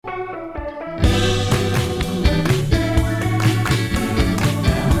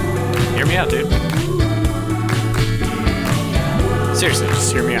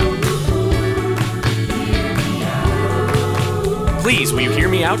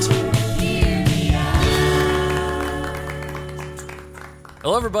Out.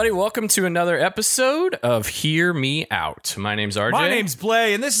 Hello, everybody. Welcome to another episode of Hear Me Out. My name's RJ. My name's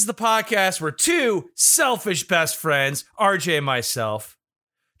Blay, and this is the podcast where two selfish best friends, RJ and myself,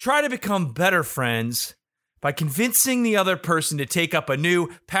 try to become better friends by convincing the other person to take up a new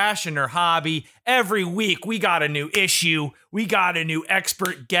passion or hobby. Every week, we got a new issue, we got a new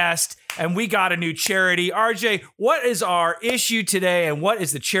expert guest, and we got a new charity. RJ, what is our issue today, and what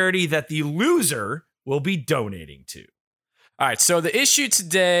is the charity that the loser will be donating to? All right, so the issue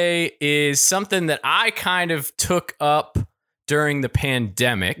today is something that I kind of took up during the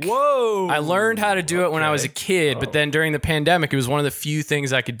pandemic. Whoa! I learned how to do it when I was a kid, but then during the pandemic, it was one of the few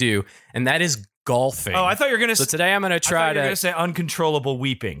things I could do, and that is golfing. Oh, I thought you were going to So today I'm going to try to say uncontrollable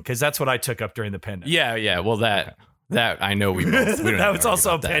weeping, because that's what I took up during the pandemic. Yeah. Well, that I know we both. We don't That have was to also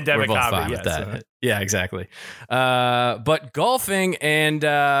a argue about that. pandemic We're both hobby, fine with yes. that. Yeah, exactly. But golfing, and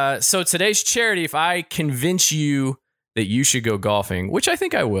so today's charity, if I convince you that you should go golfing, which I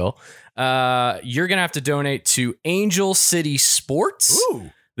think I will, you're going to have to donate to Angel City Sports.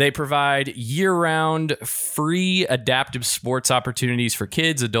 Ooh. They provide year-round free adaptive sports opportunities for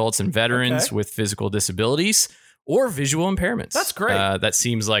kids, adults, and veterans with physical disabilities or visual impairments. That's great. That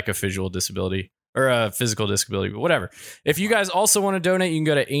seems like a visual disability or a physical disability, but whatever. If you guys also want to donate, you can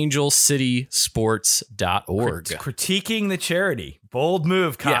go to angelcitysports.org. Critiquing the charity. Bold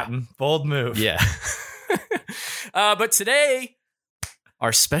move, Cotton. Bold move. Yeah. But today,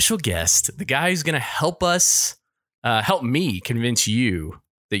 our special guest, the guy who's going to help us, help me convince you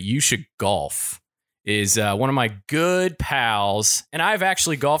that you should golf, is one of my good pals, and I've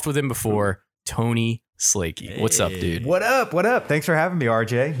actually golfed with him before, Tony Slakey. What's up, dude? What up? What up? Thanks for having me,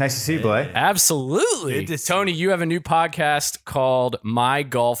 RJ. Nice to see you, Blay. Absolutely. Tony, you have a new podcast called My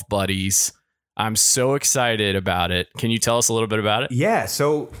Golf Buddies. I'm so excited about it. Can you tell us a little bit about it? Yeah,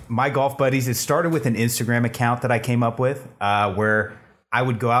 so My Golf Buddies, it started with an Instagram account that I came up with where I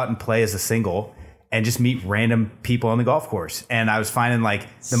would go out and play as a single and just meet random people on the golf course. And I was finding like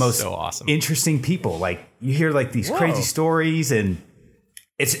the most interesting people. Like you hear like these crazy stories, and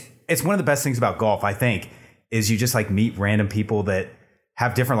it's one of the best things about golf, I think, is you just like meet random people that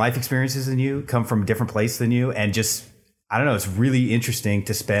have different life experiences than you, come from a different place than you, and just, I don't know, it's really interesting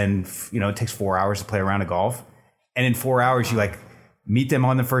to spend, it takes 4 hours to play a round of golf. And in 4 hours, you like meet them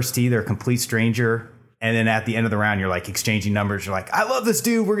on the first tee. They're a complete stranger. And then at the end of the round, you're like exchanging numbers. You're like, I love this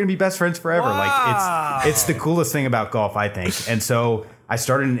dude. We're going to be best friends forever. Wow. Like it's the coolest thing about golf, I think. And so I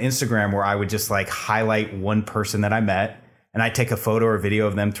started an Instagram where I would just like highlight one person that I met, and I'd take a photo or video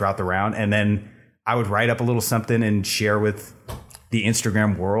of them throughout the round. And then I would write up a little something and share with the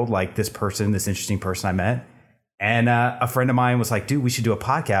Instagram world, like this interesting person I met. And a friend of mine was like, dude, we should do a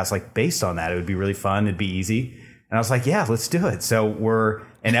podcast like based on that. It would be really fun. It'd be easy. And I was like, yeah, let's do it. So we're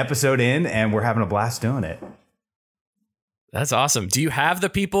an episode in and we're having a blast doing it. That's awesome. Do you have the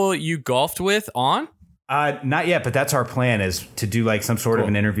people you golfed with on? Not yet, but that's our plan, is to do like some sort of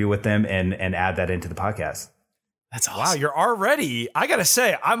an interview with them and add that into the podcast. That's awesome. Wow, you're already, I got to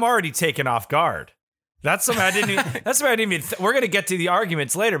say, I'm already taken off guard. That's something I didn't even, we're going to get to the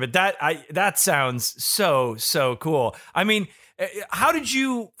arguments later, but that sounds so cool. I mean, how did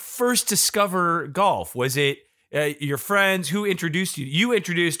you first discover golf? Was it your friends who introduced you? You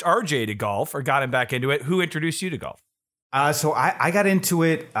introduced RJ to golf or got him back into it. Who introduced you to golf? So I got into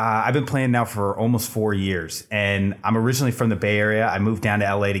it. I've been playing now for almost 4 years, and I'm originally from the Bay Area. I moved down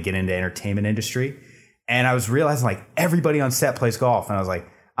to LA to get into the entertainment industry, and I was realizing like everybody on set plays golf, and I was like,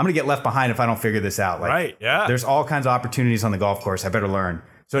 I'm going to get left behind if I don't figure this out. Like, right, yeah. There's all kinds of opportunities on the golf course. I better learn.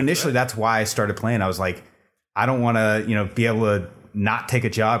 So initially, that's why I started playing. I was like, I don't want to, be able to not take a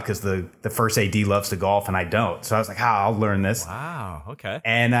job because the first AD loves to golf and I don't. So I was like, I'll learn this. Wow, okay.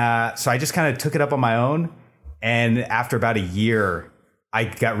 And so I just kind of took it up on my own. And after about a year, I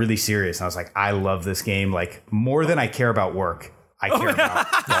got really serious. I was like, I love this game like more than I care about work. I care about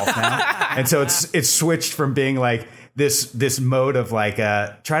golf now. And so it's switched from being like this mode of like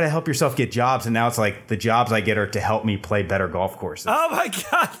try to help yourself get jobs, and now it's like the jobs I get are to help me play better golf courses. Oh my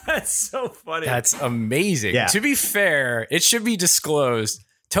God, that's so funny. That's amazing. Yeah. To be fair, it should be disclosed,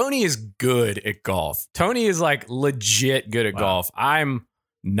 Tony is good at golf. Tony is like legit good at golf. I'm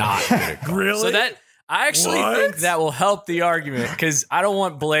not good at golf. Really? So that I actually think that will help the argument, because I don't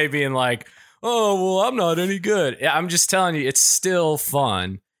want Blay being like, oh, well, I'm not any good. Yeah, I'm just telling you, it's still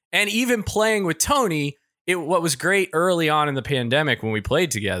fun. And even playing with Tony, what was great early on in the pandemic when we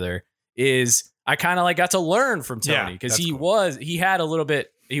played together is I kind of like got to learn from Tony, because he was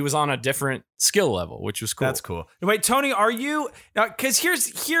on a different skill level, which was cool. That's cool. Wait, Tony, are you now? Because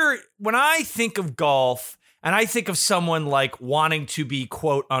here, when I think of golf, and I think of someone like wanting to be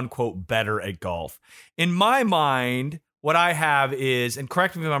quote unquote better at golf. In my mind, what I have is, and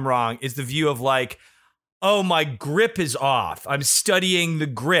correct me if I'm wrong, is the view of like, oh, my grip is off. I'm studying the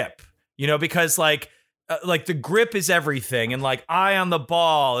grip, because like the grip is everything, and like eye on the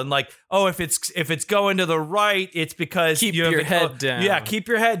ball, and like, oh, if it's going to the right, it's because keep you have your head down. Yeah, keep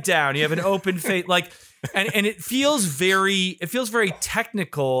your head down. You have an open face, like, and it feels very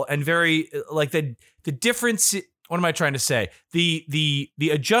technical and very like the difference. What am I trying to say? The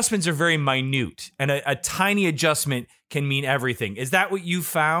adjustments are very minute, and a tiny adjustment can mean everything. Is that what you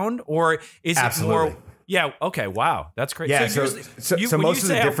found, or is Absolutely. it more? Yeah. Okay. Wow. That's great. Yeah. So most of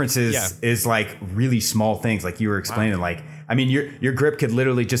the differences is like really small things, like you were explaining. Wow. Like, I mean, your grip could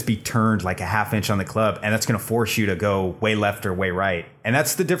literally just be turned like a half inch on the club, and that's going to force you to go way left or way right. And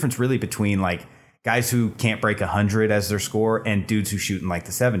that's the difference really between like guys who can't break 100 as their score and dudes who shoot in like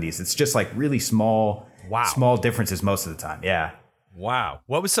the 70s. It's just like really small differences most of the time. Yeah. Wow.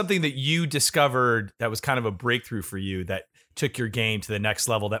 What was something that you discovered that was kind of a breakthrough for you that took your game to the next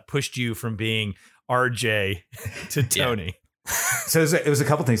level, that pushed you from being RJ to Tony? So it was a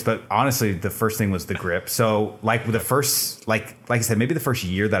couple things, but honestly, the first thing was the grip. So like with the first, like I said, maybe the first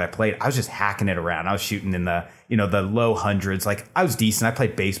year that I played, I was just hacking it around. I was shooting in the, the low hundreds. Like I was decent. I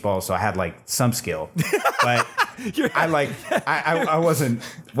played baseball, so I had like some skill, but I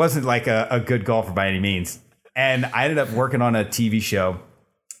wasn't like a good golfer by any means. And I ended up working on a TV show,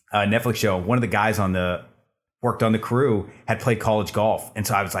 a Netflix show. One of the guys worked on the crew had played college golf. And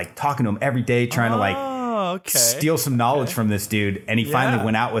so I was like talking to him every day, trying to steal some knowledge from this dude. And he finally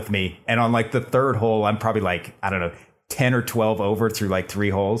went out with me. And on like the third hole, I'm probably like, I don't know, 10 or 12 over through like 3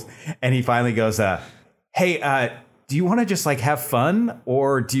 holes. And he finally goes, hey, do you want to just like have fun,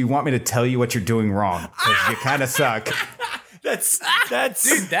 or do you want me to tell you what you're doing wrong? Because you kind of suck. That's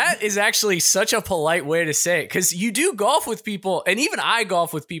dude, that is actually such a polite way to say it, because you do golf with people, and even I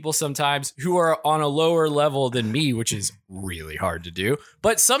golf with people sometimes who are on a lower level than me, which is really hard to do.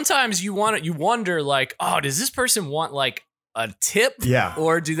 But sometimes you wonder like, oh, does this person want like a tip? Yeah.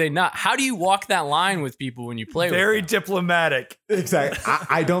 Or do they not? How do you walk that line with people when you play with them? Very diplomatic. Exactly.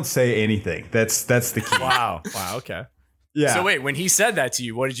 I don't say anything. That's the key. Wow. Okay. Yeah. So wait, when he said that to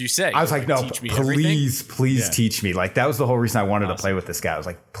you, what did you say? I was like, no, teach me please teach me. Like that was the whole reason I wanted to play with this guy. I was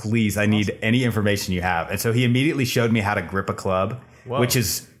like, please, I need any information you have. And so he immediately showed me how to grip a club, which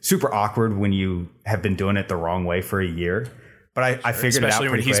is super awkward when you have been doing it the wrong way for a year. But I figured it out. Especially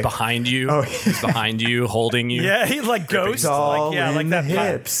when he's behind you. Oh, he's behind you, holding you. Yeah, he's like Ghost. Like that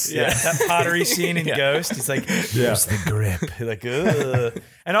hips. That pottery scene in Ghost. He's like, here's the grip. Like, ugh.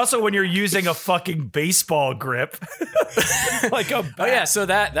 And also when you're using a fucking baseball grip. Like a bat. Oh yeah, so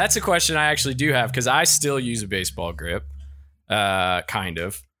that's a question I actually do have, because I still use a baseball grip. Kind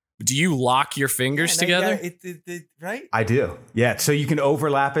of. Do you lock your fingers together? Right? I do. Yeah. So you can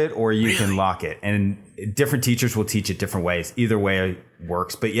overlap it or you can lock it. And different teachers will teach it different ways. Either way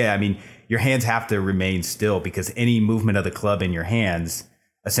works. But yeah, I mean, your hands have to remain still, because any movement of the club in your hands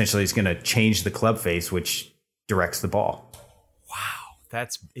essentially is going to change the club face, which directs the ball. Wow.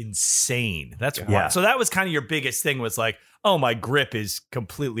 That's insane. That's wild. So that was kind of your biggest thing, was like, oh, my grip is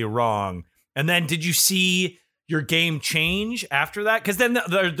completely wrong. And then did you see your game change after that? Because then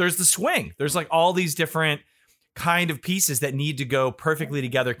there's the swing. There's like all these different kind of pieces that need to go perfectly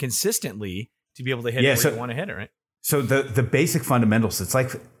together consistently to be able to hit it where you want to hit it, right? So the basic fundamentals, it's like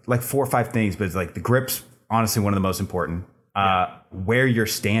 4 or 5 things, but it's like the grip's honestly one of the most important. Where you're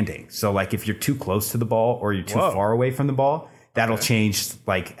standing. So like if you're too close to the ball or you're too far away from the ball, that'll change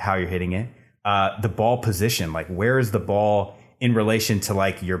like how you're hitting it. The ball position, like where is the ball in relation to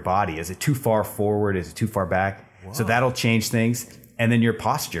like your body? Is it too far forward? Is it too far back? Whoa. So that'll change things. And then your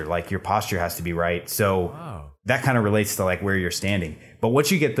posture, like your posture has to be right. So that kind of relates to like where you're standing. But once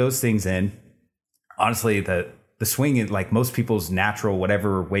you get those things in, honestly, the swing, like most people's natural,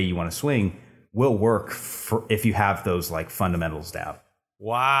 whatever way you want to swing, will work if you have those like fundamentals down.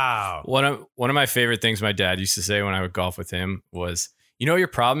 Wow. One of my favorite things my dad used to say when I would golf with him was, you know, your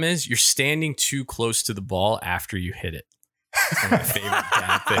problem is you're standing too close to the ball after you hit it. One of my favorite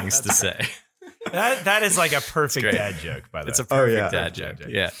dad things to say. That is like a perfect dad joke, by the way. It's a perfect dad joke.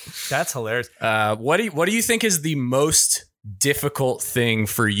 Yeah. That's hilarious. What do you think is the most difficult thing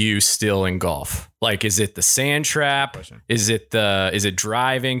for you still in golf? Like, is it the sand trap? Is it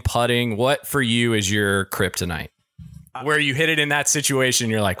driving, putting? What for you is your kryptonite? Where you hit it in that situation,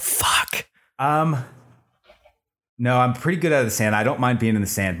 you're like, fuck. No, I'm pretty good at the sand. I don't mind being in the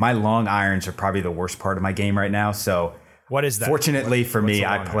sand. My long irons are probably the worst part of my game right now. So what is that? Fortunately for me,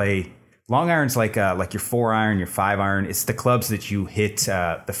 I play long irons like your 4 iron, your 5 iron. It's the clubs that you hit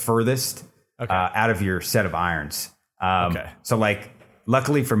the furthest out of your set of irons. Okay. So like,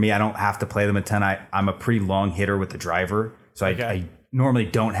 luckily for me, I don't have to play them a ton. I'm a pretty long hitter with the driver, so I normally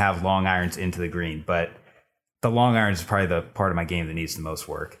don't have long irons into the green, but the long irons is probably the part of my game that needs the most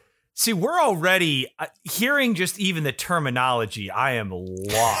work. See, we're already hearing just even the terminology. I am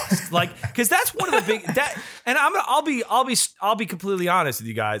lost, like, because that's one of the big and I'll be completely honest with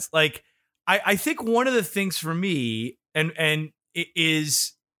you guys. Like, I think one of the things for me and it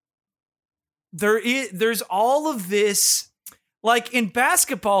is there's all of this. Like in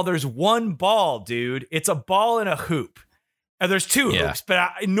basketball, there's one ball, dude. It's a ball and a hoop. And there's two hoops,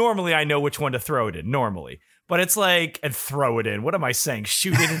 but normally I know which one to throw it in, normally. But it's like, and throw it in. What am I saying?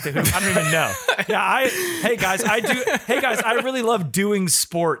 Shoot it into hoop. I don't even know. Yeah, hey guys, I really love doing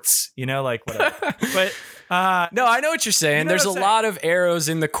sports, like whatever. But no, I know what you're saying. There's a lot of arrows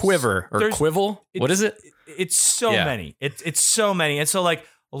in the quiver or quivel. What is it? It's so many. It's so many. And so like,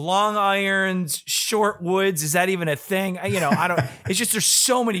 long irons, short woods, is that even a thing? I don't, it's just, there's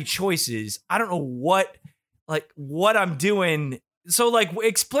so many choices. I don't know what I'm doing. So like,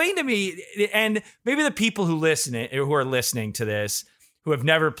 explain to me, and maybe the people who are listening to this, who have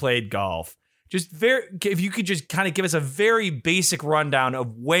never played golf, if you could just kind of give us a very basic rundown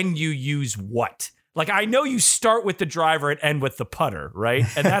of when you use what. Like, I know you start with the driver and end with the putter, right?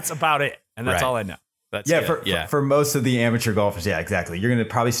 And that's about it. And that's all I know. For most of the amateur golfers, exactly. You're going to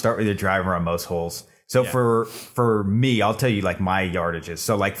probably start with your driver on most holes. So for me, I'll tell you like my yardages.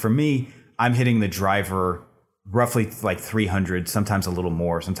 So like for me, I'm hitting the driver roughly like 300, sometimes a little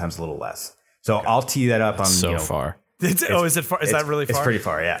more, sometimes a little less. So I'll tee that up on far. Is it far? Is that really far? It's pretty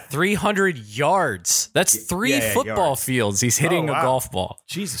far, yeah. 300 yards. That's 3 football yards. Fields. He's hitting a golf ball.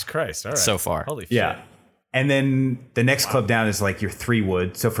 Jesus Christ! All right, so far. Holy shit! Yeah. And then the next club down is like your 3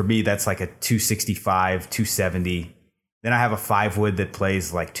 wood. So for me, that's like a 265, 270. Then I have a 5 wood that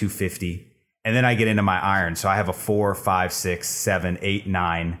plays like 250. And then I get into my irons. So I have a 4, 5, 6, 7, 8,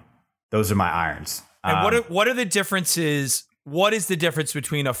 9. Those are my irons. And what are the differences? What is the difference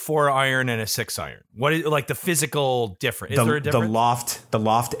between a 4 iron and a 6 iron? What is like the physical difference? Is there a difference? The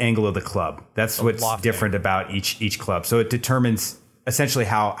loft angle of the club. That's what's different about each club. So it determines essentially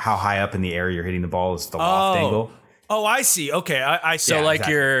how high up in the air you're hitting the ball is the loft angle. Oh, I see. Okay, I see. So like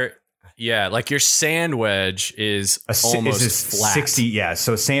your sand wedge is almost flat. 60. Yeah,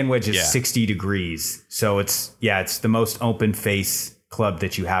 so sand wedge is 60 degrees. So it's the most open face club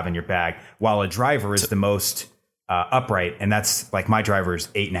that you have in your bag, while a driver is the most upright, and that's like my driver is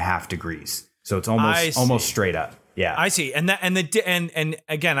 8.5 degrees. So it's almost straight up. Yeah, I see. And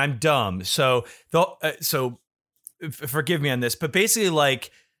again, I'm dumb. So forgive me on this, but basically like,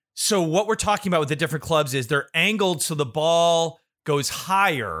 so what we're talking about with the different clubs is they're angled so the ball goes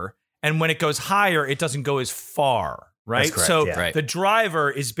higher, and when it goes higher, it doesn't go as far, right? That's correct, so the driver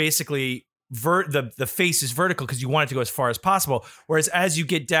is basically the face is vertical because you want it to go as far as possible. Whereas as you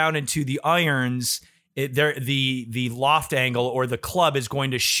get down into the irons, the loft angle or the club is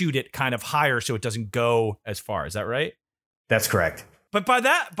going to shoot it kind of higher so it doesn't go as far. Is that right? That's correct. But by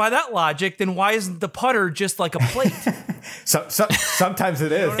that logic, then why isn't the putter just like a plate? Sometimes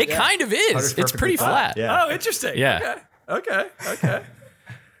it is. It kind of is. It's pretty flat. Yeah. Oh, interesting. Yeah. Okay.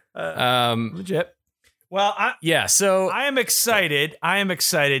 Legit. Well, So I am excited. I am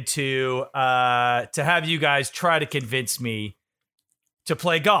excited to have you guys try to convince me to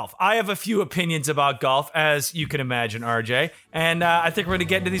play golf. I have a few opinions about golf, as you can imagine, RJ, and I think we're going to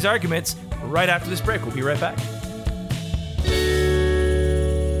get into these arguments right after this break. We'll be right back.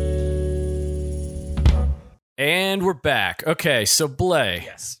 And we're back. Okay, so Blay,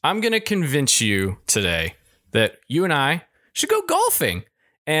 I'm going to convince you today that you and I should go golfing.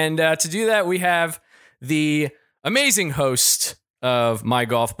 And to do that, we have the amazing host of My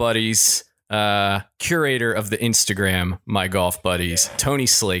Golf Buddies, curator of the Instagram My Golf Buddies, Tony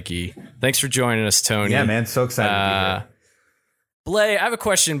Slakey. Thanks for joining us, Tony. Yeah, man. So excited to be here. Blay, I have a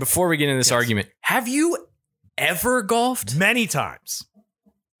question before we get into this argument. Have you ever golfed? Many times.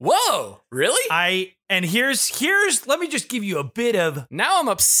 Whoa, really? And here's let me just give you a bit of. Now I'm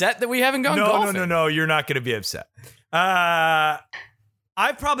upset that we haven't gone golfing. No, you're not going to be upset.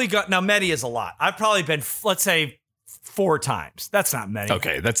 I've probably now many is a lot. I've probably been, let's say, 4 times. That's not many.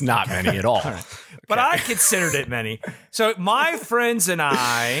 Okay, that's not many at all. Right. But I considered it many. So my friends and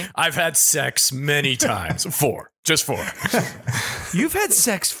I've had sex many times. 4. Just 4. You've had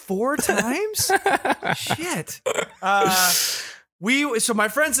sex 4 times? Shit. So my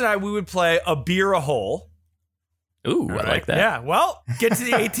friends and I, we would play a beer a hole. Ooh, I like that. Yeah, well, get to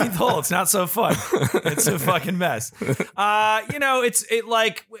the 18th hole. It's not so fun. It's a fucking mess.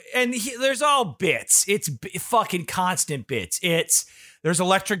 There's all bits. It's fucking constant bits. It's There's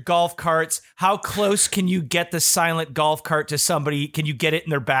electric golf carts. How close can you get the silent golf cart to somebody? Can you get it in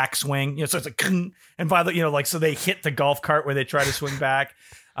their backswing? So it's like, and by the, so they hit the golf cart where they try to swing back.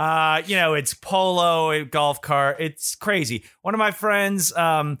 It's polo, a golf cart. It's crazy. One of my friends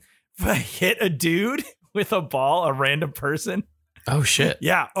hit a dude with a ball, a random person. Oh, shit.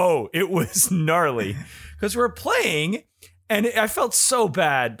 Yeah. Oh, it was gnarly because we're playing and I felt so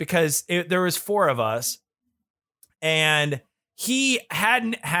bad because there was 4 of us and he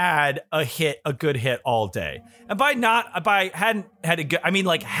hadn't had a good hit all day. And hadn't had a good, I mean,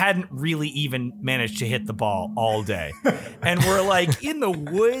 like hadn't really even managed to hit the ball all day. And we're like in the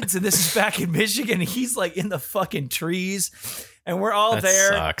woods and this is back in Michigan. And he's like in the fucking trees and we're all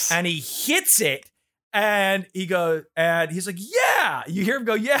there sucks. And he hits it and he goes, and he's like, yeah, you hear him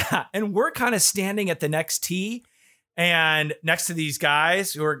go, yeah. And we're kind of standing at the next tee and next to these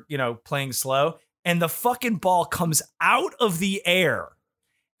guys who are, playing slow. And the fucking ball comes out of the air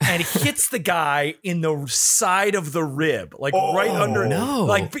and hits the guy in the side of the rib, like right under. No.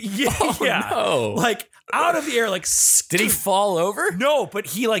 Like, yeah. No. Like out of the air, like. Did he fall over? No, but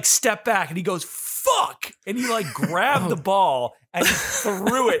he like stepped back and he goes, fuck. And he like grabbed the ball and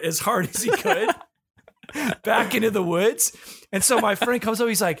threw it as hard as he could back into the woods. And so my friend comes up,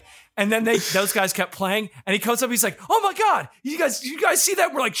 he's like, and then those guys kept playing, and he comes up, he's like, oh my God, you guys see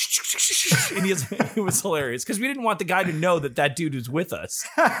that? We're like, shh. And it was hilarious because we didn't want the guy to know that dude was with us.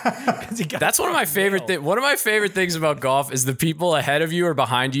 That's one of my favorite things. One of my favorite things about golf is the people ahead of you or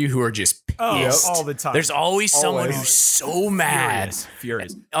behind you who are just pissed. All the time. There's always someone who's so mad.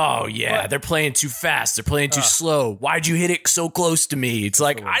 Furious. Oh yeah, they're playing too fast. They're playing too slow. Why'd you hit it so close to me? It's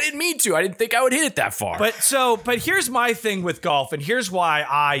like, I didn't mean to. I didn't think I would hit it that far. But here's my thing with golf, and here's why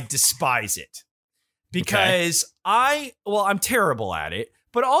I despise it. Because I'm terrible at it,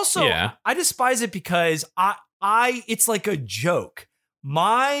 but also I despise it because it's like a joke.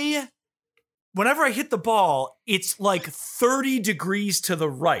 Whenever I hit the ball, it's like 30 degrees to the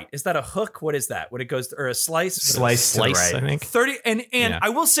right. Is that a hook? What is that? When it goes or a slice? Slice to the right. I think 30 and I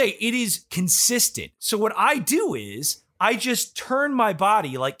will say it is consistent. So what I do is I just turn my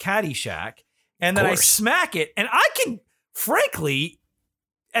body like Caddyshack and then I smack it, and I can, frankly,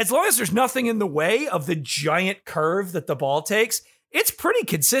 as long as there's nothing in the way of the giant curve that the ball takes, it's pretty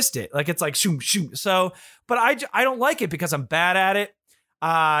consistent. Like it's like shoot. So, but I don't like it because I'm bad at it.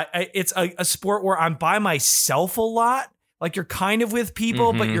 It's a sport where I'm by myself a lot. Like you're kind of with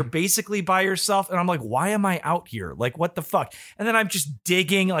people, but you're basically by yourself. And I'm like, why am I out here? Like, what the fuck? And then I'm just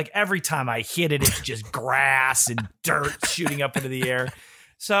digging. Like every time I hit it, it's just grass and dirt shooting up into the air.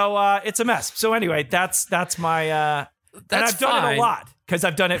 So it's a mess. So anyway, that's my. And I've done it a lot because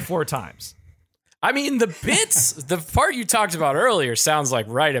I've done it 4 times. I mean, the bits, the part you talked about earlier sounds like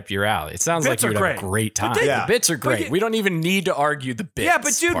right up your alley. It sounds like you'd have a great time. The bits are great. We don't even need to argue the bits. Yeah,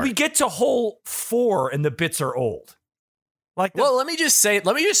 but dude, we get to hole 4 and the bits are old. Well, let me just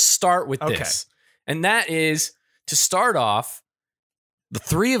start with this. And that is, to start off, the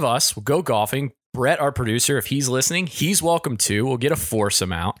 3 of us will go golfing. Brett, our producer, if he's listening, he's welcome too. We'll get a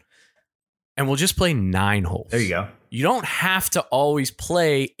foursome out. And we'll just play 9 holes. There you go. You don't have to always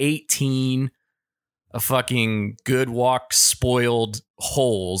play 18 a fucking good walk spoiled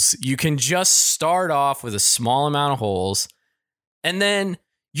holes. You can just start off with a small amount of holes. And then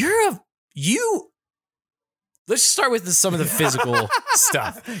let's start with some of the physical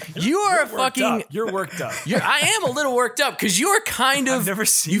stuff. You're worked up. I am a little worked up because you're kind of,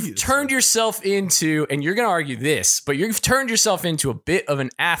 you've turned yourself into, and you're going to argue this, but you've turned yourself into a bit of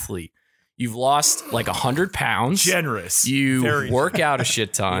an athlete. You've lost like 100 pounds. Generous. You work out a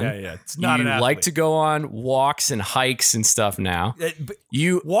shit ton. Yeah. It's not an athlete. You like to go on walks and hikes and stuff now.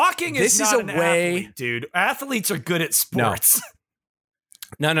 Walking is not an athlete, dude. Athletes are good at sports.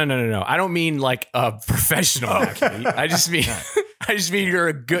 No. I don't mean like a professional athlete. I just mean you're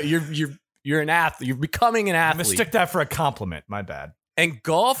an athlete. You're becoming an athlete. I'm gonna stick that for a compliment. My bad. And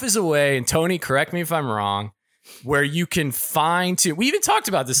golf is a way, and Tony, correct me if I'm wrong, where you can fine tune. We even talked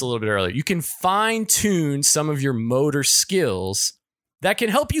about this a little bit earlier. You can fine tune some of your motor skills that can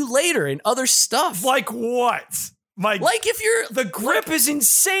help you later in other stuff. Like what? Like if the grip is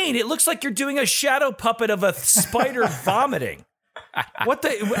insane. It looks like you're doing a shadow puppet of a spider vomiting.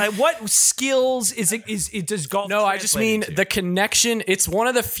 What skills does golf? No, I just mean the connection. It's one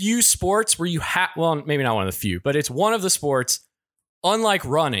of the few sports where you have, well, maybe not one of the few, but it's one of the sports, unlike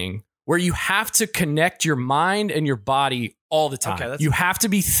running, where you have to connect your mind and your body all the time. Okay, you have to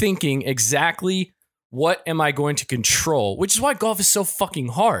be thinking exactly, what am I going to control? Which is why golf is so fucking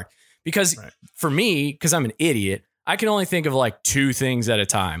hard. Because for me, because I'm an idiot, I can only think of like 2 things at a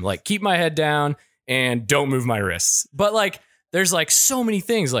time. Like keep my head down and don't move my wrists. But like there's like so many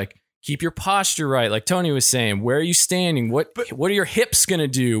things, like keep your posture right. Like Tony was saying, where are you standing? What are your hips going to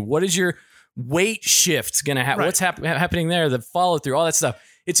do? What is your weight shift going to happen? Right. What's happening there? The follow through, all that stuff.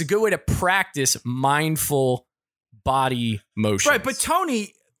 It's a good way to practice mindful body motion. Right. But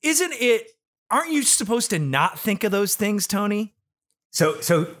Tony, aren't you supposed to not think of those things, Tony?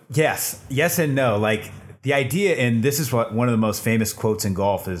 So yes and no. Like the idea, and this is what one of the most famous quotes in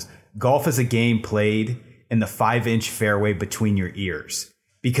golf is a game played in the 5-inch fairway between your ears,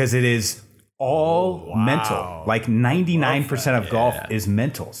 because it is all mental. Like 99% of golf is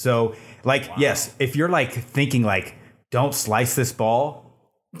mental. So like, yes, if you're like thinking like, don't slice this ball,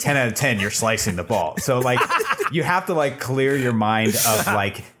 10 out of 10, you're slicing the ball. So like you have to like clear your mind of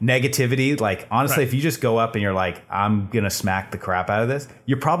like negativity. Like honestly, if you just go up and you're like, I'm going to smack the crap out of this,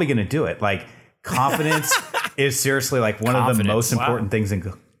 you're probably going to do it. Like confidence is seriously like one of the most important things in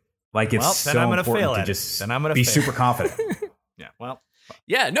like, it's so important to just be super confident.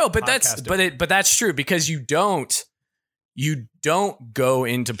 But that's true, because you don't go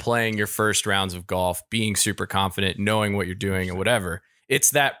into playing your first rounds of golf being super confident, knowing what you're doing or whatever.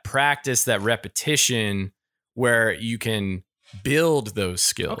 It's that practice, that repetition where you can build those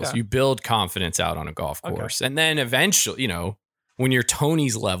skills. Okay. You build confidence out on a golf course. Okay. And then eventually, when you're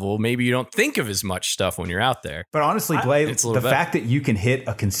Tony's level, maybe you don't think of as much stuff when you're out there. But honestly, Blake, the fact that you can hit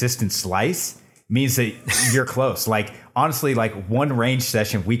a consistent slice means that you're close. Like, honestly, like one range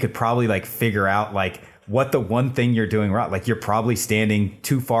session, we could probably like figure out like what the one thing you're doing wrong. Like you're probably standing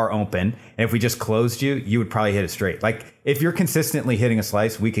too far open. And if we just closed you, you would probably hit it straight. Like if you're consistently hitting a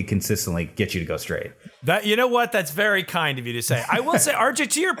slice, we could consistently get you to go straight. That, you know what? That's very kind of you to say. I will say, RJ,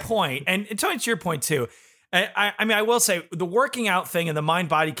 to your point, and Tony, to your point too. I mean, I will say the working out thing and the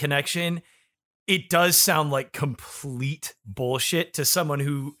mind-body connection, it does sound like complete bullshit to someone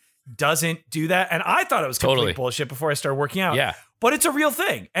who doesn't do that. And I thought it was complete bullshit before I started working out. Yeah. But it's a real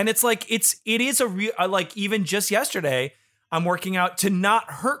thing. And it's like, it is a real, like even just yesterday, I'm working out to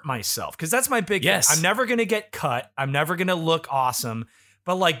not hurt myself. Cause that's my big thing. I'm never going to get cut. I'm never going to look awesome,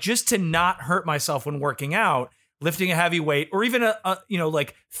 but like just to not hurt myself when working out, lifting a heavy weight, or even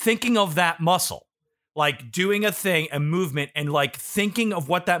like thinking of that muscle, like doing a thing, a movement, and like thinking of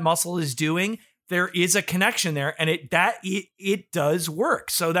what that muscle is doing. There is a connection there, and it does work.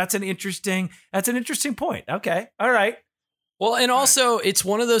 So that's an interesting point. Okay. All right. Well, and also it's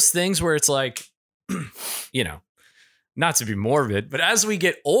one of those things where it's like, not to be morbid, but as we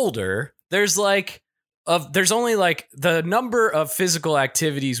get older, there's only like the number of physical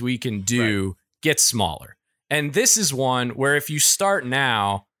activities we can do gets smaller. And this is one where if you start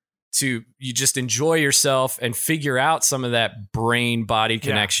now you just enjoy yourself and figure out some of that brain body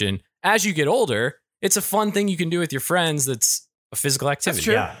connection. As you get older, it's a fun thing you can do with your friends. That's a physical activity. That's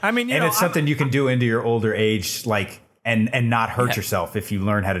true. Yeah. I mean, it's something you can do into your older age, like, and not hurt yourself if you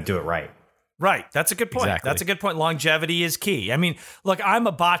learn how to do it right. Right. That's a good point. Exactly. That's a good point. Longevity is key. I mean, look, I'm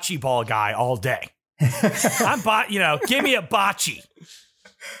a bocce ball guy all day. Give me a bocce.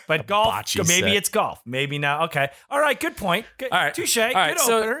 But golf, maybe it's golf. Maybe not. Okay. All right. Good point. Good. All right. Touche.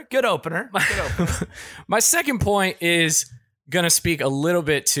 Good opener. My second point is going to speak a little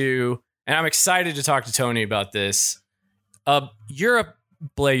bit to, and I'm excited to talk to Tony about this. You're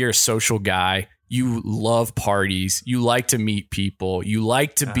a social guy. You love parties. You like to meet people. You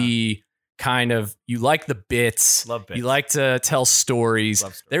like to be you like the bits. Love bits. You like to tell stories.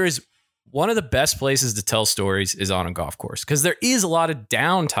 There is one of the best places to tell stories is on a golf course, because there is a lot of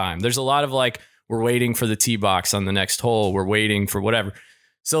downtime. There's a lot of like, we're waiting for the tee box on the next hole. We're waiting for whatever.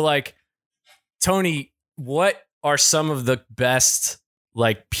 So like, Tony, what are some of the best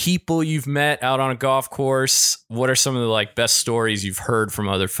like people you've met out on a golf course? What are some of the like best stories you've heard from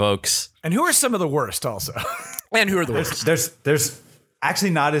other folks? And who are some of the worst also? And who are the worst? There's actually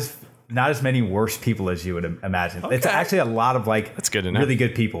not as many worse people as you would imagine. Okay. It's actually a lot of like, that's good to know, really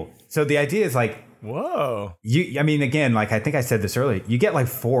good people. So the idea is like, whoa. Again, like I think I said this earlier, you get like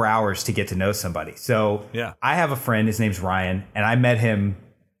 4 hours to get to know somebody. So I have a friend, his name's Ryan, and I met him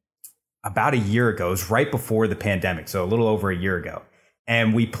about a year ago. It was right before the pandemic, so a little over a year ago.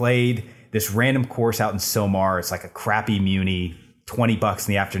 And we played this random course out in Somar. It's like a crappy muni, $20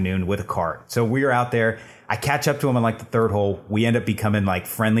 in the afternoon with a cart. So we were out there. I catch up to him on like the third hole. We end up becoming like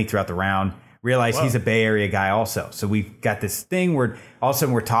friendly throughout the round. Realize he's a Bay Area guy also. So we've got this thing where all of a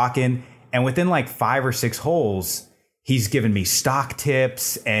sudden we're talking, and within like 5 or 6 holes, he's giving me stock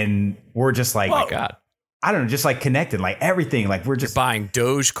tips, and we're just like, oh my God, I don't know, just like connected, like everything. Like we're just buying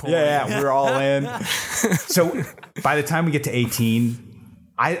Dogecoin. Yeah, we're all in. So by the time we get to 18,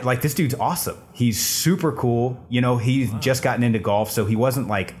 this dude's awesome. He's super cool. He's just gotten into golf, so he wasn't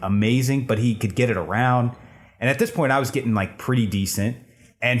like amazing, but he could get it around. And at this point, I was getting like pretty decent,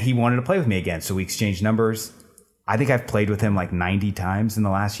 and he wanted to play with me again. So we exchanged numbers. I think I've played with him like 90 times in the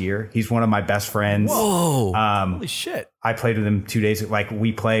last year. He's one of my best friends. Whoa. Holy shit. I played with him 2 days. Like,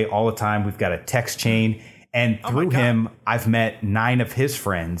 we play all the time. We've got a text chain. And through him, I've met 9 of his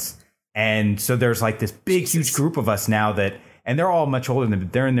friends. And so there's like this big, huge group of us now and they're all much older than me.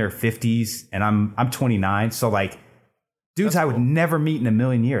 They're in their 50s, and I'm 29. So like, dudes I would never meet in a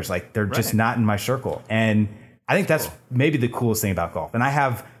million years. Like, they're just not in my circle. And I think that's maybe the coolest thing about golf. And I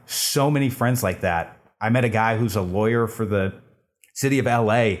have so many friends like that. I met a guy who's a lawyer for the city of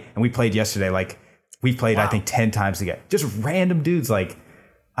LA, and we played yesterday. Like, we played, I think, 10 times together. Just random dudes. Like,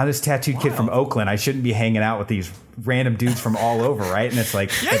 I'm this tattooed kid from Oakland. I shouldn't be hanging out with these random dudes from all over, right? And it's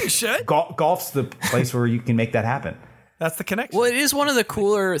like, yeah, you should. Golf's the place where you can make that happen. That's the connection. Well, it is one of the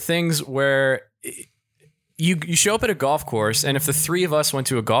cooler things where you show up at a golf course, and if the 3 of us went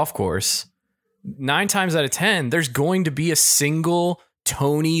to a golf course, 9 times out of 10, there's going to be a single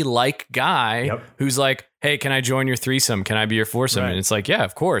Tony-like guy who's like, hey, can I join your threesome? Can I be your foursome? And it's like, yeah,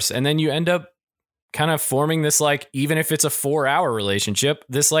 of course. And then you end up kind of forming this, like, even if it's a 4-hour relationship,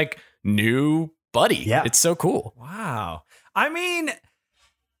 this like new buddy. Yeah. It's so cool. Wow. I mean,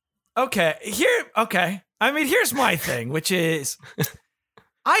 here's my thing, which is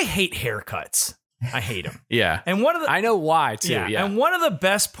I hate haircuts. I hate them. Yeah. And I know why too. Yeah. And one of the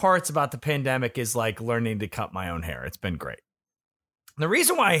best parts about the pandemic is like learning to cut my own hair. It's been great. The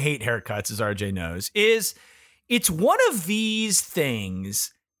reason why I hate haircuts, as RJ knows, is it's one of these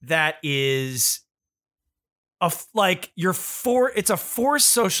things that is it's a forced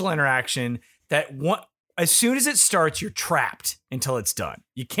social interaction that as soon as it starts, you're trapped until it's done.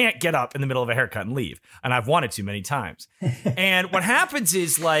 You can't get up in the middle of a haircut and leave. And I've wanted to many times. And what happens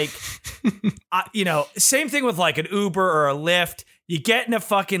is like, same thing with like an Uber or a Lyft. You get in a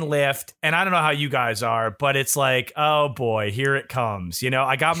fucking Lyft, and I don't know how you guys are, but it's like, oh boy, here it comes.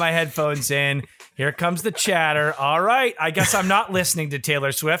 I got my headphones in. Here comes the chatter. All right, I guess I'm not listening to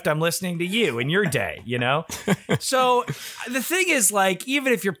Taylor Swift. I'm listening to you in your day, So the thing is, like,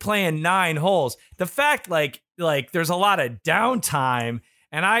 even if you're playing 9 holes, the fact like there's a lot of downtime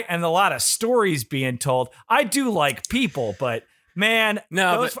and a lot of stories being told. I do like people, but man,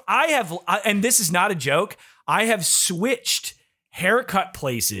 and this is not a joke. I have switched haircut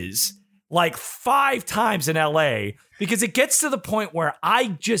places like 5 times in LA because it gets to the point where I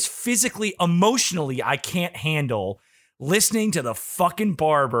just physically, emotionally, I can't handle listening to the fucking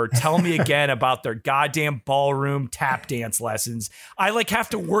barber tell me again about their goddamn ballroom tap dance lessons. I like have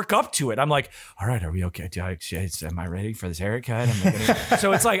to work up to it. I'm like, all right, are we okay? Am I ready for this haircut?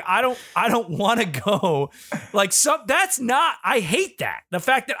 So it's like, I don't want to go like I hate that. The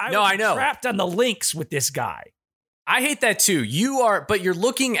fact that I was trapped on the links with this guy. I hate that too. But you're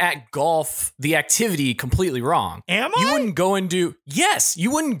looking at golf, the activity, completely wrong. Am I? You wouldn't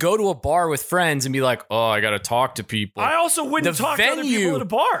go to a bar with friends and be like, oh, I got to talk to people. I also wouldn't talk to other people at a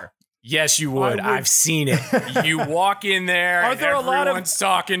bar. Yes, you would. I've seen it. You walk in there, and everyone's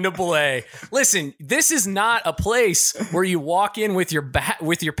talking to Blay. Listen, this is not a place where you walk in with your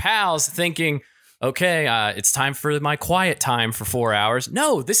pals thinking, okay, it's time for my quiet time for 4 hours.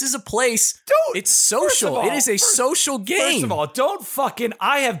 No, this is a place. Dude, it's social. It is a social game. First of all,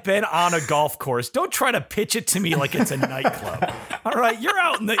 I have been on a golf course. Don't try to pitch it to me like it's a nightclub. All right, you're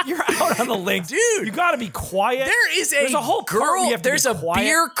out on the links. Dude, you got to be quiet. There's a whole girl. There's a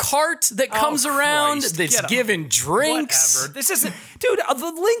beer cart that comes around that's giving drinks. Whatever. This isn't, dude,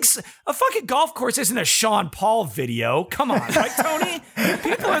 the links, a fucking golf course isn't a Sean Paul video. Come on, right, Tony?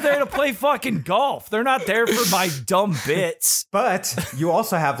 People are there to play fucking golf. They're not there for my dumb bits. But you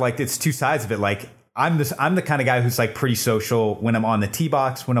also have like it's 2 sides of it. Like I'm the kind of guy who's like pretty social when I'm on the tee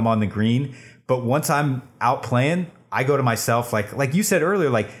box, when I'm on the green. But once I'm out playing, I go to myself. Like you said earlier,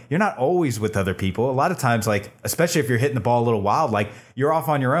 like you're not always with other people. A lot of times, like especially if you're hitting the ball a little wild, like you're off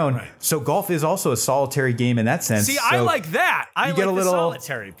on your own. Right. So golf is also a solitary game in that sense. See, I like that. I like the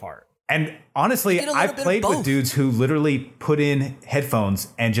solitary part. And honestly, I've played with dudes who literally put in headphones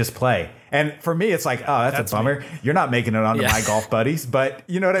and just play. And for me, it's like, oh, that's a bummer. Me. You're not making it onto my golf buddies. But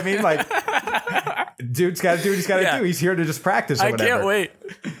you know what I mean? Like, dude's got to do what he's got to do. He's here to just practice or whatever.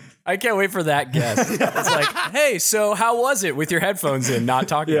 I can't wait for that guess. It's like, hey, so how was it with your headphones in, not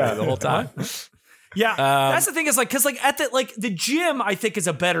talking to me the whole time? Yeah, that's the thing is like, because like at the gym, I think is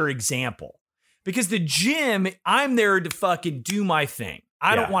a better example. Because the gym, I'm there to fucking do my thing.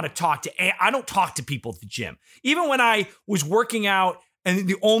 I don't want to I don't talk to people at the gym. Even when I was working out and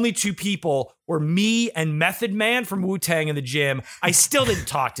the only two people were me and Method Man from Wu-Tang in the gym. I still didn't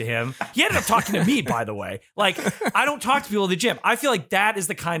talk to him. He ended up talking to me, by the way. Like, I don't talk to people in the gym. I feel like that is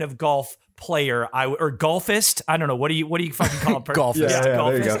the kind of golf player or golfist. I don't know. What do you fucking call a person? Golfist. Yeah,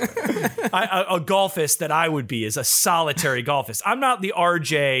 golfist. there you go. A golfist that I would be is a solitary golfist. I'm not the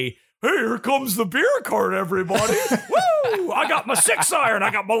RJ. Hey, here comes the beer cart, everybody. Woo! I got my 6-iron.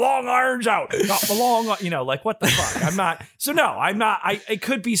 I got my long irons out. Got my long, like, what the fuck? I'm not. So, no, I'm not. It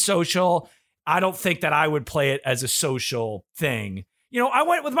could be social. I don't think that I would play it as a social thing. I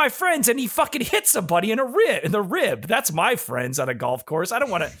went with my friends and he fucking hit somebody in the rib. That's my friends at a golf course. I don't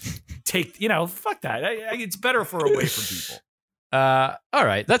want to take, fuck that. It's better for away from people. All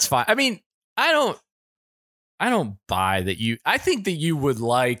right. That's fine. I mean, I don't buy that I think that you would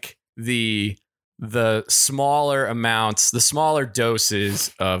like the smaller amounts, the smaller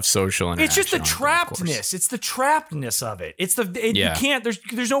doses of social interaction. It's just the trappedness. It's the trappedness of it. You can't,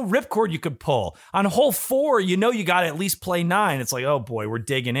 there's no ripcord you could pull. On hole 4, you got to at least play 9. It's like, oh boy, we're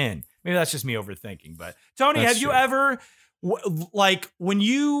digging in. Maybe that's just me overthinking. But Tony, have you ever, like, when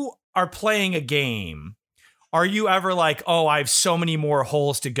you are playing a game, are you ever like, oh, I have so many more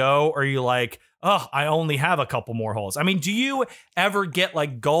holes to go? Or are you like, oh, I only have a couple more holes? I mean, do you ever get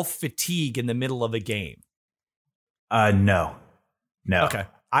like golf fatigue in the middle of a game? No. Okay.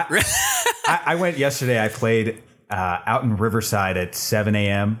 I went yesterday. I played out in Riverside at 7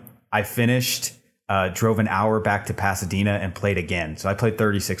 a.m. I finished, drove an hour back to Pasadena and played again. So I played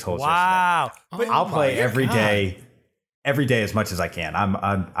 36 holes yesterday. Wow. But I'll play every day as much as I can.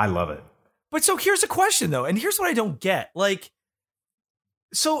 I love it. But so here's a question though, and here's what I don't get. Like,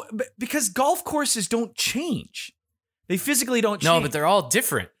 so because golf courses don't change. They physically don't change. No, but they're all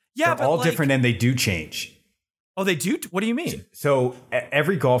different. Yeah, they're all different and they do change. Oh, they do? What do you mean? So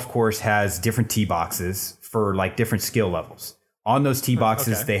every golf course has different tee boxes for like different skill levels. On those tee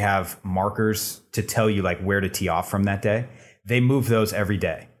boxes, they have markers to tell you like where to tee off from that day. They move those every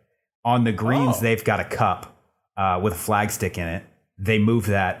day. On the greens, they've got a cup with a flag stick in it. They move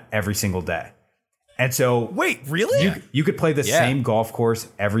that every single day. And so wait, really? You could play the same golf course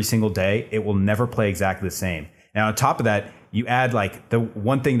every single day. It will never play exactly the same. And on top of that, you add like the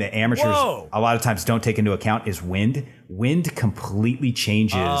one thing that amateurs a lot of times don't take into account is wind. Wind completely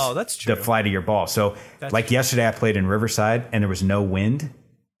changes the flight of your ball. So yesterday I played in Riverside and there was no wind.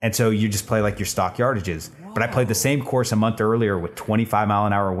 And so you just play like your stock yardages. Whoa. But I played the same course a month earlier with 25 mile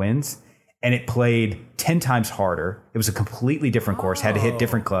an hour winds and it played 10 times harder. It was a completely different course, had to hit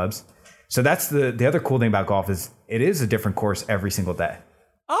different clubs. So that's the other cool thing about golf is it is a different course every single day.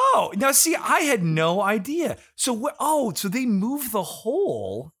 Oh, now see, I had no idea. So so they move the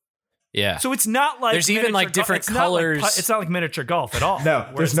hole. Yeah. So it's not like there's even like different colors. It's not like miniature golf at all. No,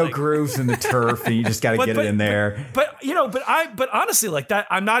 there's no grooves in the turf, and you just got to get it in there. But honestly, like that,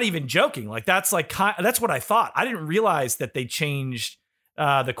 I'm not even joking. Like that's what I thought. I didn't realize that they changed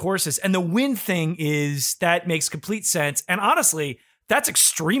the courses, and the wind thing that makes complete sense. And honestly, that's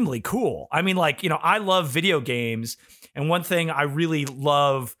extremely cool. I mean, like, I love video games. And one thing I really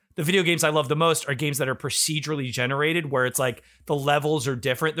love, the video games I love the most are games that are procedurally generated, where it's like the levels are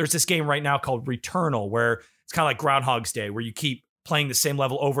different. There's this game right now called Returnal, where it's kind of like Groundhog's Day, where you keep playing the same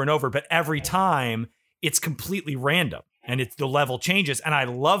level over and over, but every time it's completely random and the level changes. And I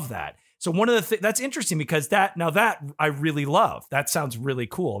love that. So one of the things that's interesting because that I really love. That sounds really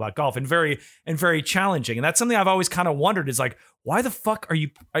cool about golf and very challenging. And that's something I've always kind of wondered is like, why the fuck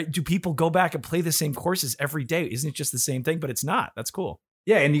do people go back and play the same courses every day? Isn't it just the same thing? But it's not. That's cool.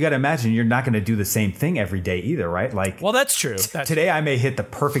 Yeah, and you got to imagine you're not going to do the same thing every day either, right? Like, well, that's true. Today I may hit the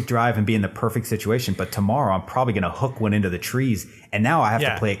perfect drive and be in the perfect situation, but tomorrow I'm probably going to hook one into the trees, and now I have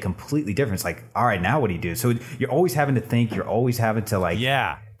to play it completely different. It's like, all right, now what do you do? So you're always having to think. You're always having to like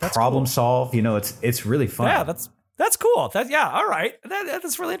problem solve. It's really fun. Yeah, that's cool. All right.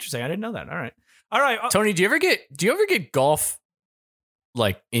 That's really interesting. I didn't know that. All right. Tony, do you ever get golf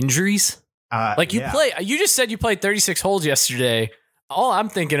like injuries? You just said you played 36 holes yesterday. All I'm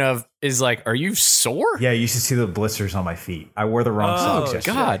thinking of is like, are you sore? Yeah, you should see the blisters on my feet. I wore the wrong socks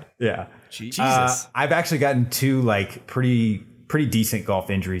yesterday. God. Yeah. Jesus. I've actually gotten two like pretty decent golf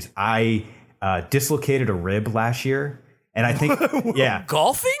injuries. I dislocated a rib last year. And I think,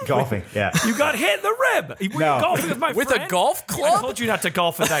 Golfing, yeah. You got hit in the rib. Were you golfing with my friend? With a golf club? I told you not to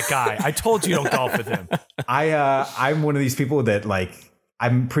golf with that guy. I told you don't golf with him. I'm one of these people that like,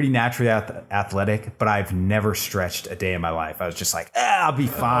 I'm pretty naturally athletic, but I've never stretched a day in my life. I was just like, I'll be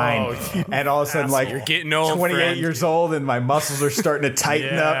fine. And all of a sudden, like, you're getting old, 28 years old, and my muscles are starting to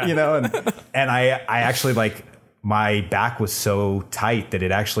tighten up, and I actually like my back was so tight that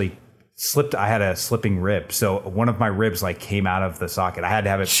it actually slipped. I had a slipping rib, so one of my ribs like came out of the socket. I had to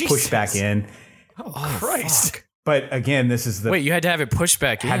have it pushed back in. Oh, Christ! Fuck. But again, this is the Wait, you had to have it pushed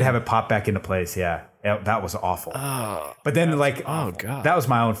back in? had to have it pop back into place. Yeah, that was awful. Oh, but then like, oh god, that was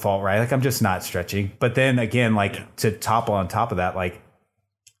my own fault, right? Like I'm just not stretching. But then again, like to topple on top of that, like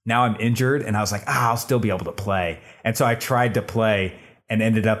now I'm injured, and I was like, I'll still be able to play. And so I tried to play, and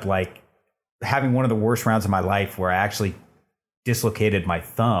ended up like having one of the worst rounds of my life, where I actually dislocated my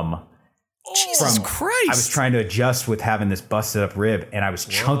thumb. Jesus Christ! I was trying to adjust with having this busted up rib, and I was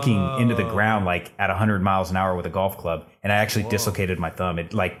chunking into the ground like at 100 miles an hour with a golf club, and I actually dislocated my thumb.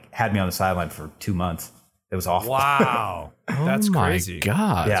 It like had me on the sideline for 2 months. It was awful. Wow, that's crazy. My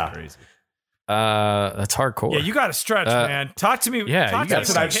god, yeah. That's crazy. That's hardcore. Yeah, you got to stretch, man. Talk to me. Yeah, talk you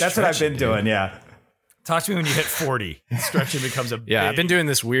to gotta me. That's what I've been doing. Yeah. Talk to me when you hit 40. Stretching becomes a Yeah, I've been doing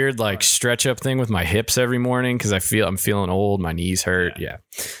this weird like stretch up thing with my hips every morning because I'm feeling old. My knees hurt.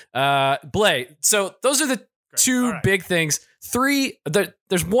 Yeah. Blay. So those are the two big things.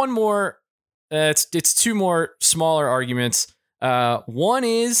 There's one more. It's two more smaller arguments. One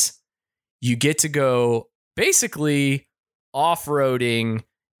is you get to go basically off-roading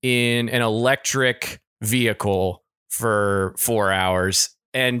in an electric vehicle for 4 hours,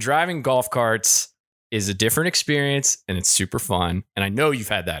 and driving golf carts is a different experience, and it's super fun. And I know you've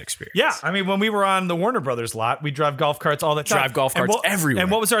had that experience. Yeah, I mean, when we were on the Warner Brothers lot, we drive golf carts all the time. Drive golf carts everywhere.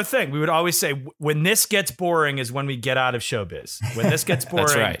 And what was our thing? We would always say, when this gets boring is when we get out of showbiz. When this gets boring,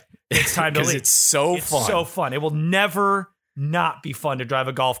 That's right. It's time to leave. It's so fun. It's so fun. It will never not be fun to drive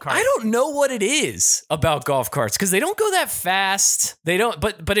a golf cart. I don't know what it is about golf carts because they don't go that fast. They don't,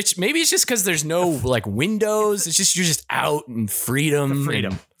 but it's maybe it's just because there's no like windows. It's just you're just out in freedom.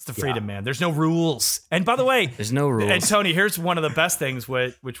 It's the freedom, man. There's no rules. And by the way, there's no rules. And Tony, here's one of the best things,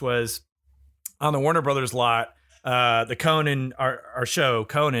 which was on the Warner Brothers lot. The Conan, our show,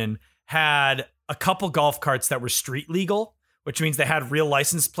 Conan, had a couple golf carts that were street legal, which means they had real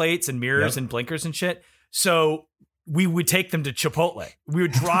license plates and mirrors and blinkers and shit. So we would take them to Chipotle. We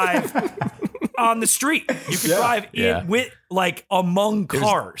would drive on the street. You could drive in with like among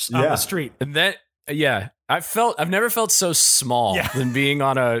cars on the street. And that, I've never felt so small than being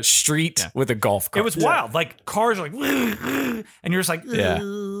on a street with a golf cart. It was wild. Like cars are like, and you're just like,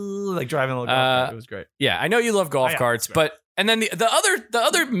 like driving a little golf cart. It was great. Yeah, I know you love golf carts, but and then the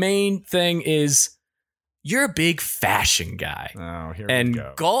other main thing is you're a big fashion guy. Oh, here and we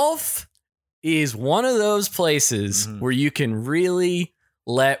go. Golf is one of those places where you can really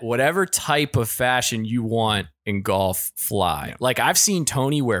let whatever type of fashion you want in golf fly. Yeah. Like I've seen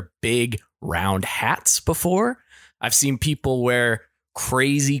Tony wear big round hats before. I've seen people wear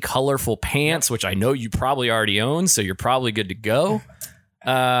crazy colorful pants, which I know you probably already own, so you're probably good to go.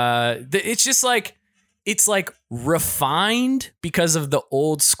 It's just like it's like refined because of the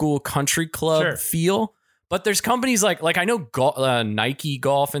old school country club feel. But there's companies like I know Nike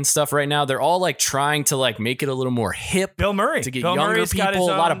Golf and stuff right now. They're all like trying to like make it a little more hip. Bill Murray to get Bill younger Murray's people.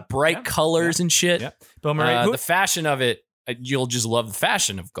 A lot of bright colors and shit. Yeah. Bill Murray. The fashion of it, you'll just love the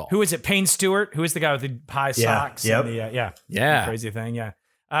fashion of golf. Who is it? Payne Stewart. Who is the guy with the high socks? Yep. And the crazy thing. Yeah.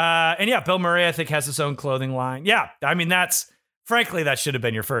 And Bill Murray I think has his own clothing line. Yeah. I mean frankly, that should have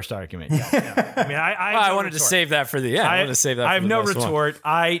been your first argument. Yeah. I mean, I wanted to save that for the end. I wanted to save that. I have no retort.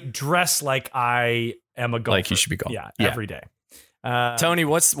 I dress like I am a golfer. Like you should be golfing. Yeah, every day. Tony,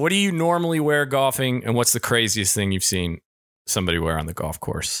 what do you normally wear golfing, and what's the craziest thing you've seen somebody wear on the golf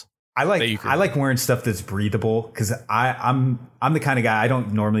course? I like wearing stuff that's breathable because I'm the kind of guy I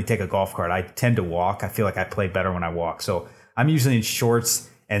don't normally take a golf cart. I tend to walk. I feel like I play better when I walk. So I'm usually in shorts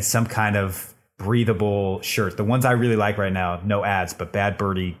and some kind of breathable shirt. The ones I really like right now, no ads, but Bad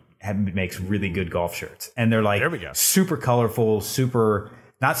Birdie makes really good golf shirts, and they're like there we go. Super colorful, super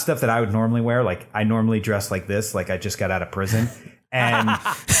not stuff that I would normally wear. Like I normally dress like this, like I just got out of prison. And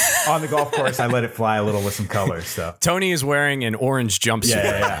on the golf course, I let it fly a little with some colors. So Tony is wearing an orange jumpsuit.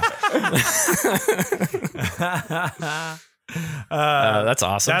 That's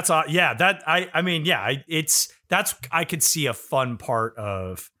awesome. That's I could see a fun part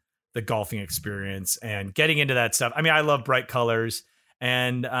of the golfing experience and getting into that stuff. I mean, I love bright colors,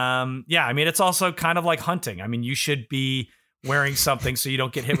 and it's also kind of like hunting. I mean, you should be wearing something so you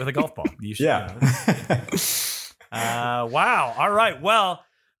don't get hit with a golf ball. You should, wow. All right. Well,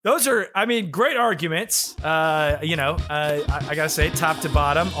 those are, great arguments. I gotta say, top to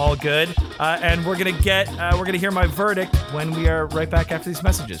bottom, all good. And we're gonna hear my verdict when we are right back after these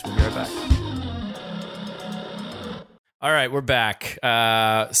messages. We'll be right back. All right, we're back.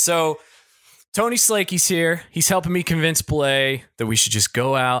 So Tony Slakey's here. He's helping me convince Blay that we should just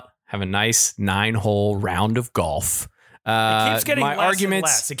go out, have a nice 9-hole round of golf. It keeps getting my less arguments. and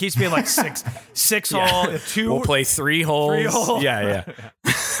less. It keeps being like six hole, two. We'll play 3 holes. 3 holes. Yeah.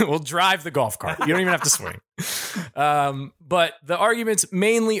 We'll drive the golf cart. You don't even have to swing. But the arguments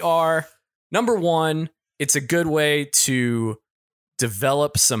mainly are, number one, it's a good way to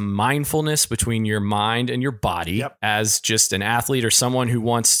develop some mindfulness between your mind and your body as just an athlete or someone who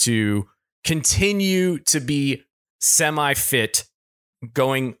wants to continue to be semi-fit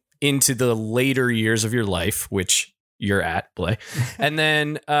going into the later years of your life, which you're at, Blay. And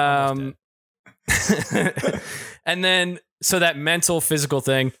then, and then, so that mental, physical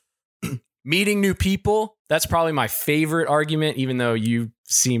thing, meeting new people, that's probably my favorite argument, even though you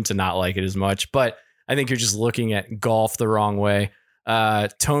seem to not like it as much. But I think you're just looking at golf the wrong way.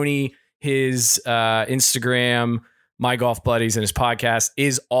 Tony, his Instagram, My Golf Buddies, and his podcast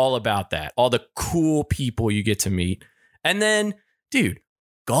is all about that. All the cool people you get to meet. And then, dude,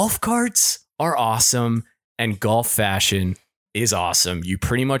 golf carts are awesome and golf fashion is awesome. You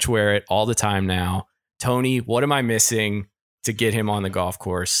pretty much wear it all the time now. Tony, what am I missing to get him on the golf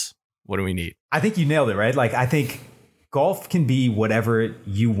course? What do we need? I think you nailed it, right? Like, I think golf can be whatever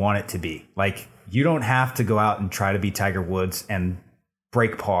you want it to be. Like, you don't have to go out and try to be Tiger Woods and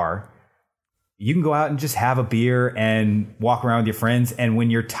break par. You can go out and just have a beer and walk around with your friends. And when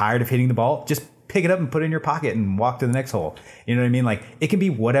you're tired of hitting the ball, just pick it up and put it in your pocket and walk to the next hole. You know what I mean? Like, it can be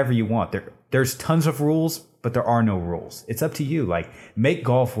whatever you want. There's tons of rules, but there are no rules. It's up to you. Like, make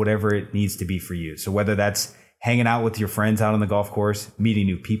golf whatever it needs to be for you. So whether that's hanging out with your friends out on the golf course, meeting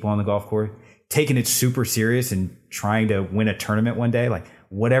new people on the golf course, taking it super serious and trying to win a tournament one day, like,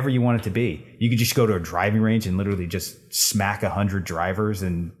 whatever you want it to be. You could just go to a driving range and literally just smack 100 drivers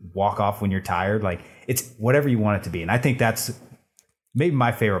and walk off when you're tired. Like, it's whatever you want it to be. And I think that's maybe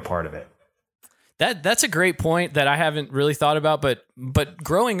my favorite part of it. That's a great point that I haven't really thought about. But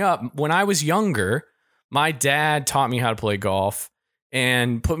growing up, when I was younger, my dad taught me how to play golf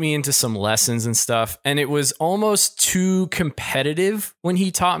and put me into some lessons and stuff. And it was almost too competitive when he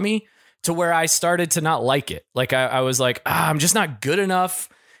taught me, to where I started to not like it. Like, I was like, I'm just not good enough.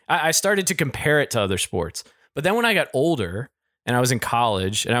 I started to compare it to other sports. But then when I got older and I was in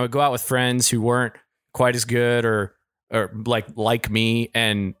college and I would go out with friends who weren't quite as good or like me,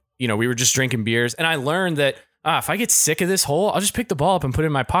 and, you know, we were just drinking beers, and I learned that if I get sick of this hole, I'll just pick the ball up and put it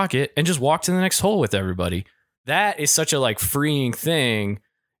in my pocket and just walk to the next hole with everybody. That is such a like freeing thing.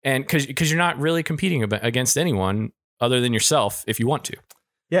 And because you're not really competing against anyone other than yourself if you want to.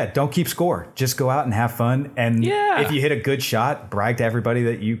 Yeah, don't keep score. Just go out and have fun. And if you hit a good shot, brag to everybody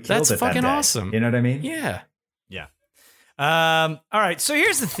that you killed it that day. That's fucking awesome. You know what I mean? Yeah. Yeah. All right. So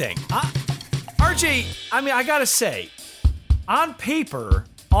here's the thing. RJ, I mean, I got to say, on paper,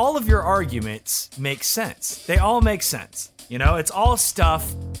 all of your arguments make sense. They all make sense. You know, it's all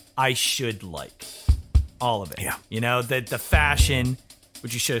stuff I should like. All of it. Yeah. You know, the fashion,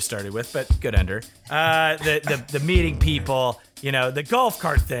 which you should have started with, but good ender. The meeting people, you know, the golf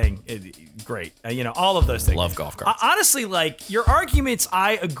cart thing, great. You know, all of those things. Love golf carts. Honestly, like, your arguments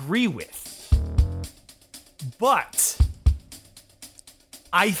I agree with. But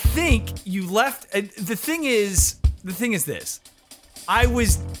I think you left, the thing is this. I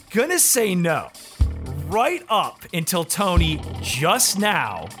was gonna say no right up until Tony just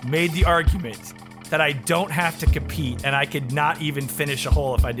now made the argument that I don't have to compete and I could not even finish a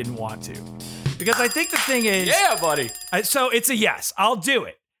hole if I didn't want to. Because I think the thing is... Yeah, buddy. So it's a yes, I'll do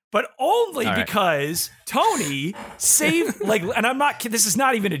it. But only because Tony saved, like, and I'm not kidding, this is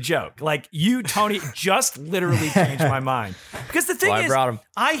not even a joke. Like, you, Tony, just literally changed my mind. Because the thing is,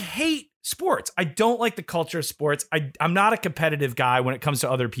 I hate sports. I don't like the culture of sports. I'm not a competitive guy when it comes to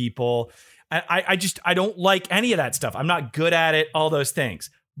other people. I don't like any of that stuff. I'm not good at it, all those things.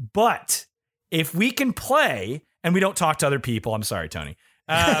 But if we can play and we don't talk to other people, I'm sorry, Tony.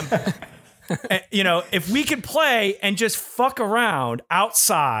 You know, if we can play and just fuck around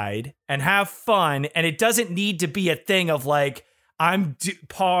outside and have fun, and it doesn't need to be a thing of like, I'm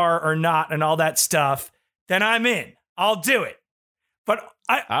par or not and all that stuff, then I'm in. I'll do it. But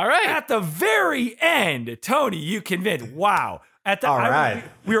all right. At the very end, Tony, you convinced. Wow. All right.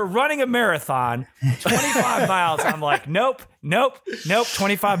 We were running a marathon, 25 miles. I'm like, nope,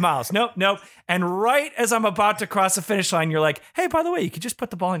 25 miles. Nope. And right as I'm about to cross the finish line, you're like, hey, by the way, you could just put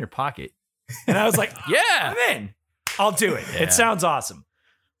the ball in your pocket. And I was like, yeah, I'm in. I'll do it. Yeah. It sounds awesome.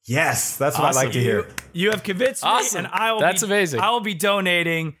 Yes, that's what I like to hear. You have convinced me, and That's amazing. I will be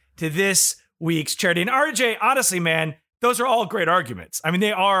donating to this week's charity. And RJ, honestly, man, those are all great arguments. I mean,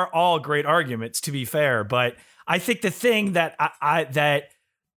 they are all great arguments, to be fair. But I think the thing that that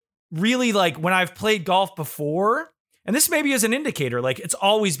really, like, when I've played golf before, and this maybe is an indicator, like, it's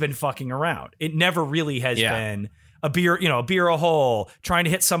always been fucking around. It never really has been a beer a hole, trying to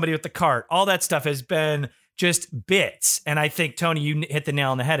hit somebody with the cart. All that stuff has been just bits. And I think, Tony, you hit the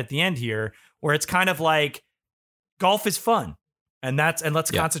nail on the head at the end here, where it's kind of like golf is fun. And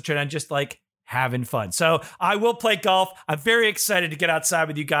let's concentrate on just like having fun. So I will play golf. I'm very excited to get outside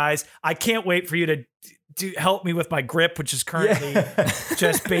with you guys. I can't wait for you to help me with my grip, which is currently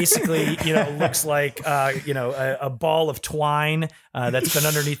just basically, looks like, a ball of twine that's been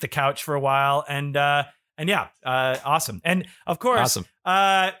underneath the couch for a while. And awesome. And of course,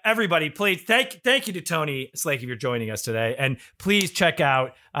 everybody, please thank you to Tony Slakey for joining us today. And please check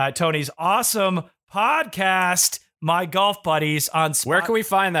out Tony's awesome podcast, My Golf Buddies, on Spotify. Where can we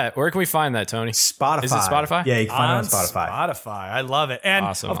find that? Tony? Spotify. Is it Spotify? Yeah, you can find it on Spotify. I love it. And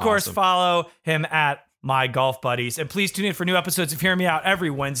of course, follow him at My Golf Buddies. And please tune in for new episodes of Hear Me Out every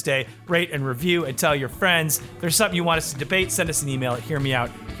Wednesday. Rate and review and tell your friends. If there's something you want us to debate, send us an email at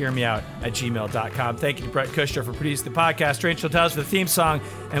hearmeout@gmail.com. Thank you to Brett Kushner for producing the podcast, Rachel Tells for the theme song,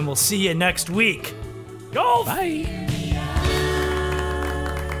 and we'll see you next week. Golf! Bye!